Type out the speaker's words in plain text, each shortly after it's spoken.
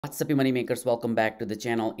What's up, you money makers? Welcome back to the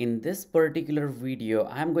channel. In this particular video,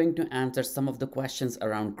 I'm going to answer some of the questions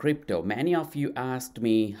around crypto. Many of you asked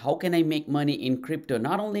me, how can I make money in crypto?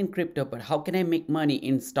 Not only in crypto, but how can I make money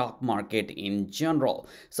in stock market in general?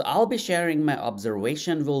 So I'll be sharing my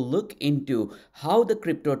observation. We'll look into how the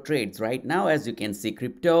crypto trades right now. As you can see,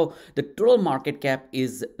 crypto, the total market cap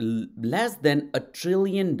is less than $1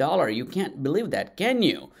 trillion. You can't believe that, can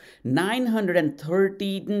you?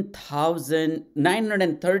 913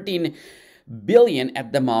 billion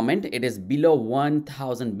at the moment. It is below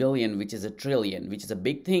 1000 billion, which is a trillion, which is a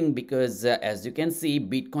big thing because as you can see,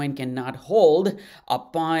 Bitcoin cannot hold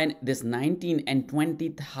upon this $19,000 and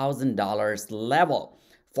 $20,000 level.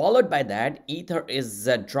 Followed by that, Ether is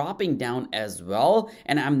dropping down as well,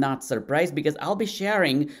 and I'm not surprised because I'll be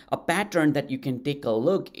sharing a pattern that you can take a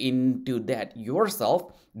look into that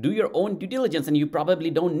yourself. Do your own due diligence, and you probably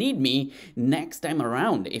don't need me next time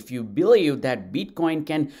around. If you believe that Bitcoin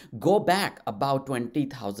can go back about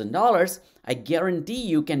 $20,000, I guarantee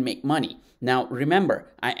you can make money. Now, remember,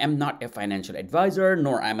 I am not a financial advisor,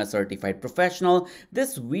 nor I'm a certified professional.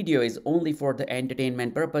 This video is only for the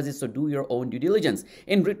entertainment purposes, so do your own due diligence.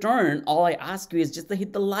 In return, all I ask you is just to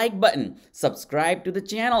hit the like button, subscribe to the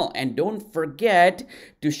channel, and don't forget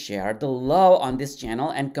to share the love on this channel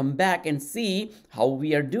and come back and see how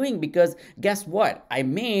we are doing, because guess what? I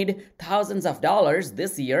made thousands of dollars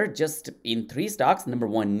this year just in 3 stocks. Number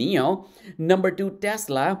 1, NEO. Number 2,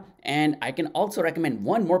 Tesla. And I can also recommend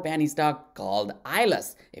one more penny stock called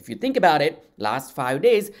ILS. If you think about it, last 5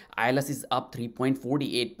 days, ILS is up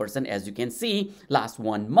 3.48%. As you can see, last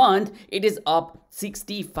 1 month, it is up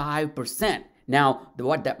 65%. Now,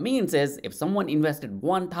 what that means is if someone invested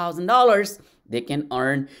 $1,000, they can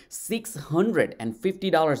earn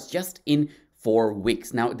 $650 just in 4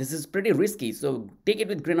 weeks. Now, this is pretty risky, so take it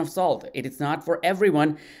with a grain of salt. It is not for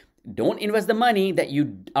everyone. Don't invest the money that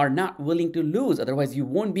you are not willing to lose. Otherwise, you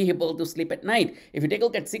won't be able to sleep at night. If you take a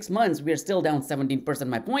look at 6 months, we are still down 17%.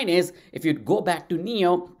 My point is, if you go back to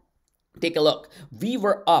NEO, take a look. We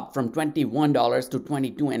were up from $21 to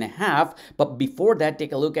 $22.50, but before that,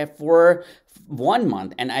 take a look at for 1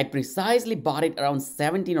 month, and I precisely bought it around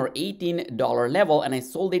 $17 or $18 level, and I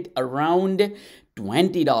sold it around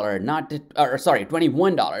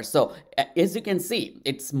 $21. So as you can see,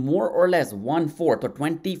 it's more or less 1/4 or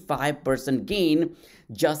 25% gain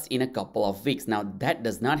just in a couple of weeks. Now, that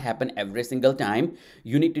does not happen every single time.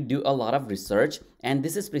 You need to do a lot of research, and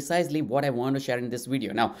this is precisely what I want to share in this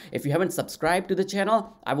video. Now, if you haven't subscribed to the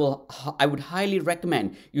channel, I would highly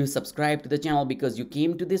recommend you subscribe to the channel, because you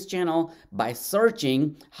came to this channel by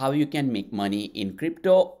searching how you can make money in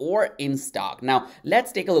crypto or in stock. Now,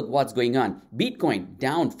 let's take a look what's going on. Bitcoin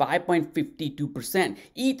down 5.52%,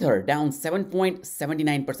 Ether down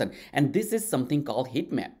 7.79%, and this is something called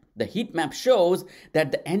heat map. The heat map shows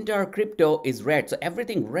that the entire crypto is red. So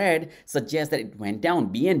everything red suggests that it went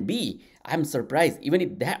down. BNB, I'm surprised. Even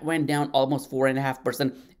if that went down almost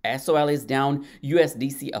 4.5%. SOL is down.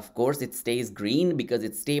 USDC, of course, it stays green because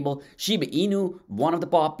it's stable. Shiba Inu, one of the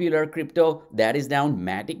popular crypto, that is down.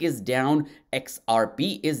 Matic is down.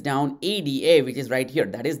 XRP is down. ADA, which is right here,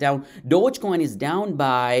 that is down. Dogecoin is down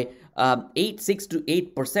by 8.6 to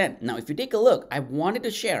 8%. Now, if you take a look, I wanted to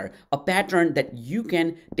share a pattern that you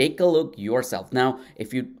can take a look yourself. Now,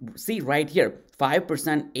 if you see right here,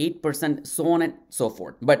 5%, 8%, so on and so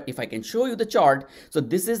forth. But if I can show you the chart, so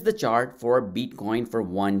this is the chart for Bitcoin for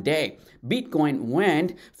 1 day. Bitcoin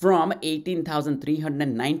went from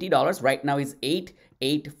 $18,390, right now is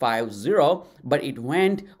 8,850, but it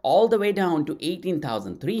went all the way down to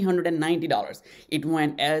 $18,390. It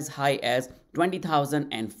went as high as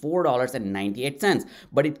 $20,004.98,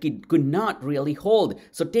 but it could not really hold.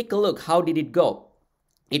 So take a look, how did it go?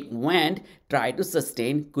 It went, tried to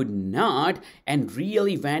sustain, could not, and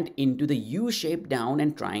really went into the U shape down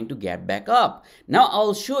and trying to get back up. Now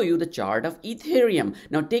I'll show you the chart of Ethereum.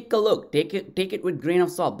 Now take a look, take it with grain of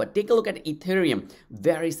salt, but take a look at Ethereum.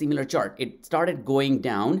 Very similar chart. It started going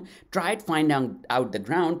down, tried finding out the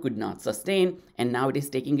ground, could not sustain, and now it is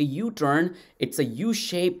taking a U-turn. It's a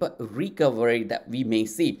U-shape recovery that we may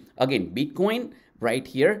see. Again, Bitcoin right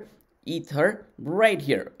here, Ether right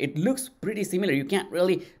here. It looks pretty similar. You can't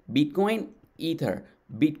really Bitcoin, Ether,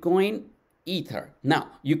 Bitcoin, Ether. Now,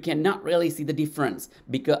 you cannot really see the difference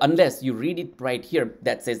because unless you read it right here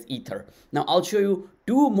that says Ether. Now, I'll show you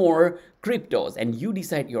 2 more cryptos and you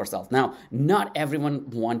decide yourself. Now, not everyone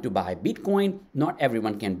want to buy Bitcoin. Not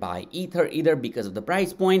everyone can buy Ether either because of the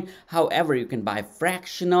price point. However, you can buy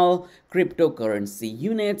fractional cryptocurrency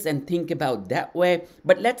units and think about that way.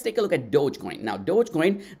 But let's take a look at Dogecoin. Now,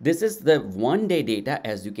 Dogecoin, this is the 1 day data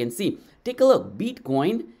as you can see. Take a look.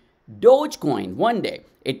 Bitcoin Dogecoin, one day,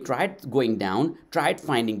 it tried going down, tried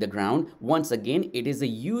finding the ground. Once again, it is a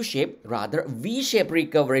U-shape, rather V-shape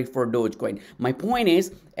recovery for Dogecoin. My point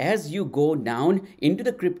is, as you go down into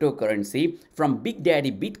the cryptocurrency from Big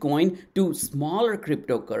Daddy Bitcoin to smaller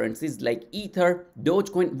cryptocurrencies like Ether,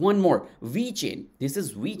 Dogecoin, one more, VeChain. This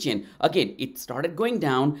is VeChain. Again, it started going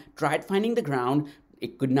down, tried finding the ground.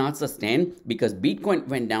 It could not sustain because Bitcoin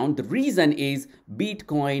went down. The reason is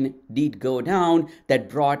Bitcoin did go down. That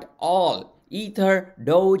brought all Ether,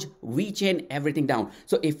 Doge, VeChain, everything down.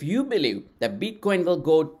 So if you believe that Bitcoin will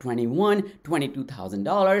go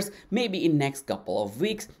 $22,000, maybe in next couple of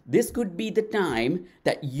weeks, this could be the time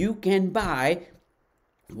that you can buy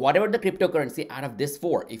whatever the cryptocurrency out of this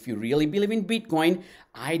four. If you really believe in Bitcoin,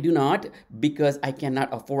 I do not, because I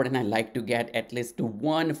cannot afford and I like to get at least to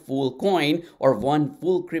one full coin or one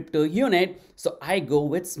full crypto unit. So I go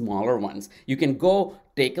with smaller ones. You can go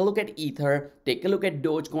take a look at Ether, take a look at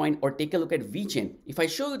Dogecoin, or take a look at VeChain. If I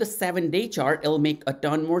show you the 7-day chart, it'll make a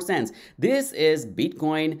ton more sense. This is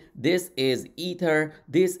Bitcoin, this is Ether,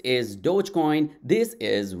 this is Dogecoin, this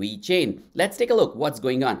is VeChain. Let's take a look what's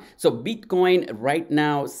going on. So Bitcoin right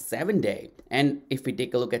now, 7-day. And if we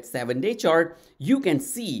take a look at 7-day chart, you can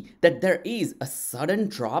see that there is a sudden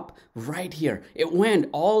drop right here. It went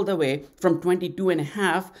all the way from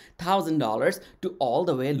 $22,500 to all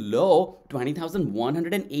the way low,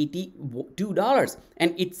 $20,182.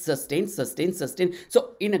 And it sustained. So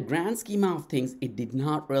in a grand scheme of things, it did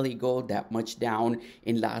not really go that much down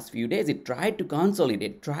in last few days. It tried to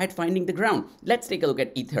consolidate, tried finding the ground. Let's take a look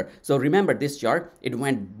at Ether. So remember this chart, it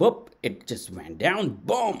went boop, it just went down,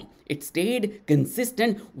 boom. It stayed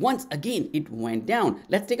consistent. Once again, it went down.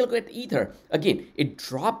 Let's take a look at Ether. Again, it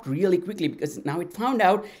dropped really quickly because now it found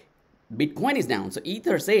out Bitcoin is down. So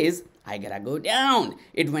Ether says, I gotta go down.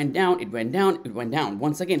 It went down, it went down, it went down.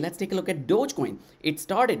 Once again, let's take a look at Dogecoin. It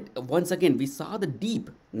started, once again, we saw the deep,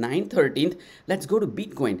 9/13. Let's go to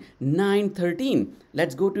Bitcoin, 9/13.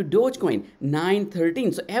 Let's go to Dogecoin,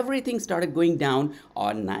 9/13. So everything started going down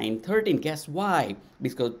on 9/13. Guess why?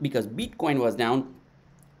 Because Bitcoin was down.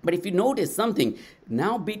 But if you notice something,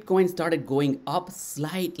 now Bitcoin started going up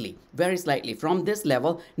slightly, very slightly. From this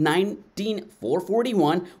level,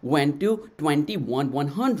 19,441 went to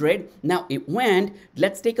 21,100. Now it went,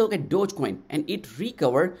 let's take a look at Dogecoin, and it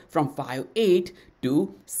recovered from 5.8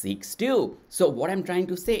 to 6.2. So what I'm trying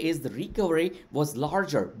to say is the recovery was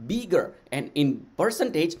larger, bigger, and in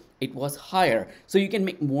percentage, it was higher. So you can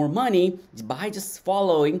make more money by just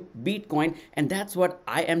following Bitcoin, and that's what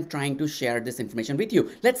I am trying to share this information with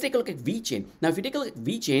you. Let's take a look at VeChain. Now, if you take a look at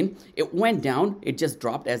VeChain, it went down, it just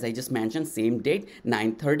dropped as I just mentioned, same date,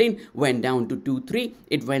 9/13, went down to 2.3,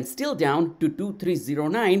 it went still down to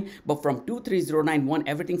 2.309, but from 2.309.1,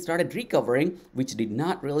 everything started recovering, which did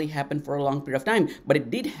not really happen for a long period of time, but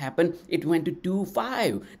it did happen, it went to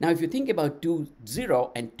 2.5. Now, if you think about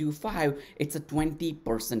 2.0 and 2.5, it's a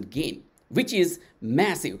 20% gain, which is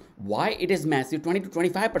massive. Why it is massive? 20 to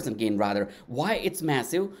 25% gain rather. Why it's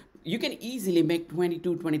massive? You can easily make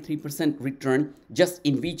 22-23% return just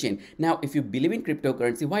in VeChain. Now, if you believe in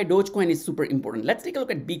cryptocurrency, why Dogecoin is super important. Let's take a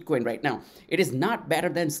look at Bitcoin right now. It is not better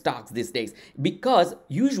than stocks these days, because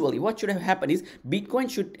usually what should have happened is Bitcoin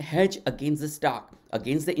should hedge against the stock,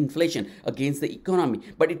 against the inflation, against the economy,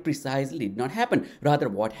 but it precisely did not happen. Rather,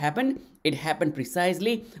 what happened? It happened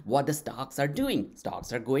precisely what the stocks are doing.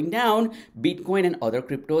 Stocks are going down. Bitcoin and other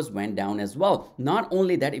cryptos went down as well. Not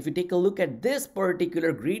only that, if you take a look at this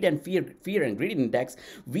particular greed and fear and greed index,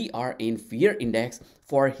 we are in fear index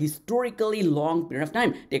for a historically long period of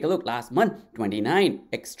time. Take a look, last month, 29.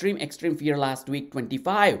 Extreme fear last week,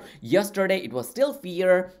 25. Yesterday, it was still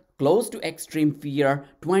fear, close to extreme fear,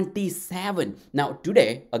 27. Now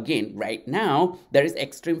today, again, right now, there is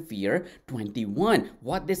extreme fear, 21.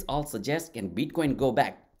 What this all suggests, can Bitcoin go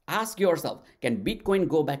back? Ask yourself, can Bitcoin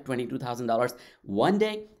go back $22,000 one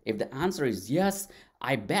day? If the answer is yes,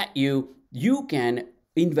 I bet you can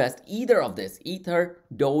invest either of this, Ether,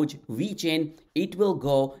 Doge, VeChain. It will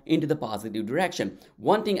go into the positive direction.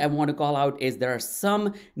 One thing I want to call out is there are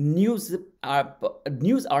some news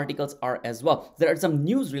articles are as well. There are some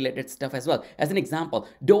news related stuff as well. As an example,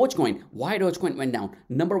 Dogecoin. Why Dogecoin went down?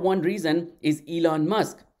 Number one reason is Elon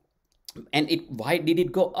Musk. And why did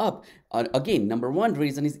it go up? Again, number one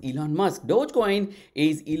reason is Elon Musk. Dogecoin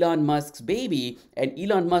is Elon Musk's baby, and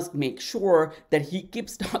Elon Musk makes sure that he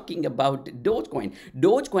keeps talking about Dogecoin.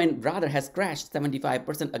 Dogecoin rather has crashed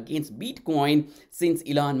 75% against Bitcoin since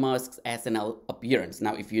Elon Musk's SNL appearance.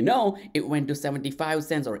 Now, if you know, it went to 75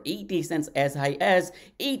 cents or 80 cents, as high as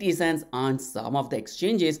 80 cents on some of the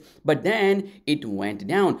exchanges, but then it went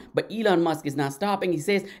down. But Elon Musk is not stopping. He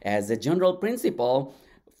says, as a general principle,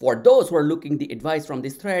 For those who are looking the advice from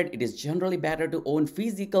this thread, it is generally better to own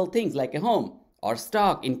physical things like a home or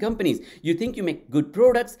stock in companies. You think you make good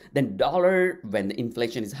products, then dollar when the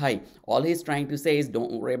inflation is high. All he's trying to say is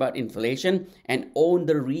don't worry about inflation and own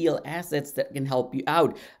the real assets that can help you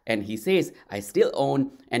out. And he says, I still own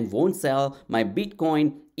and won't sell my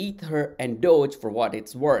Bitcoin, Ether, and Doge for what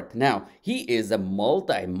it's worth. Now, he is a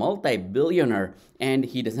multi-billionaire, and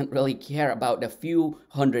he doesn't really care about a few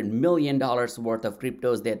 $100 million worth of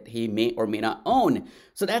cryptos that he may or may not own.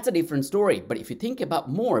 So that's a different story. But if you think about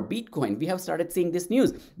more Bitcoin, we have started seeing this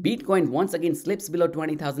news. Bitcoin once again slips below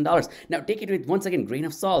 $20,000. Now take it with once again grain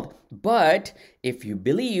of salt. But if you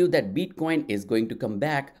believe that Bitcoin is going to come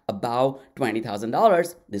back above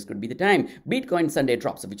 $20,000, this could be the time. Bitcoin Sunday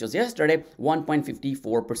drops, which was yesterday,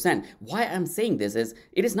 1.54%. Why I'm saying this is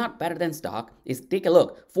it is not better than stock. Is take a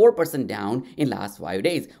look, 4% down in last 5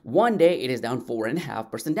 days. One day it is down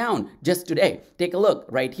 4.5% down. Just today, take a look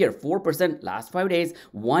right here, 4% last 5 days.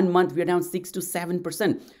 1 month we are down 6 to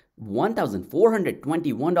 7%.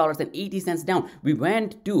 $1,421.80 down. We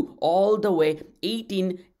went to all the way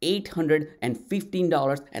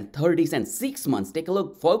 $18,815.30. 6 months. Take a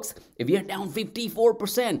look, folks. If we are down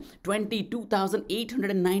 54%,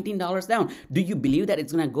 $22,819 down. Do you believe that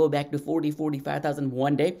it's going to go back to 45,000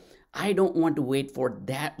 one day? I don't want to wait for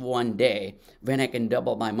that one day when I can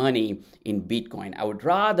double my money in Bitcoin. I would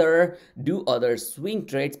rather do other swing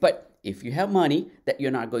trades, but if you have money that you're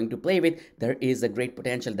not going to play with, there is a great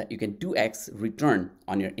potential that you can 2x return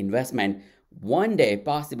on your investment one day,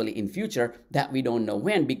 possibly in future, that we don't know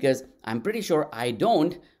when, because I'm pretty sure I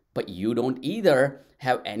don't, but you don't either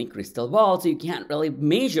have any crystal ball, so you can't really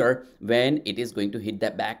measure when it is going to hit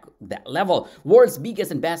that level. World's biggest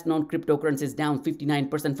and best known cryptocurrency is down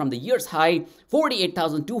 59% from the year's high,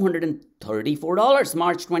 $48,234,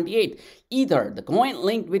 March 28th. Ether, the coin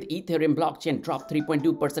linked with Ethereum blockchain, dropped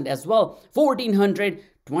 3.2% as well,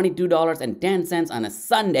 $1,422.10 on a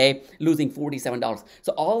Sunday, losing $47.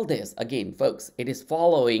 So all this, again, folks, it is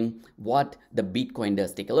following what the Bitcoin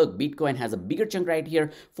does. Take a look. Bitcoin has a bigger chunk right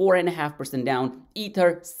here, 4.5% down.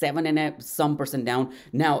 Ether, 7% down.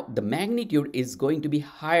 Now, the magnitude is going to be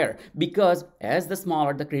higher because as the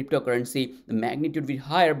smaller the cryptocurrency, the magnitude will be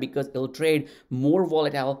higher because it'll trade more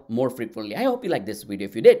volatile, more frequently. I hope you like this video.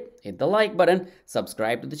 If you did, hit the like button,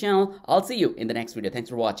 subscribe to the channel. I'll see you in the next video. Thanks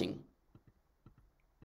for watching.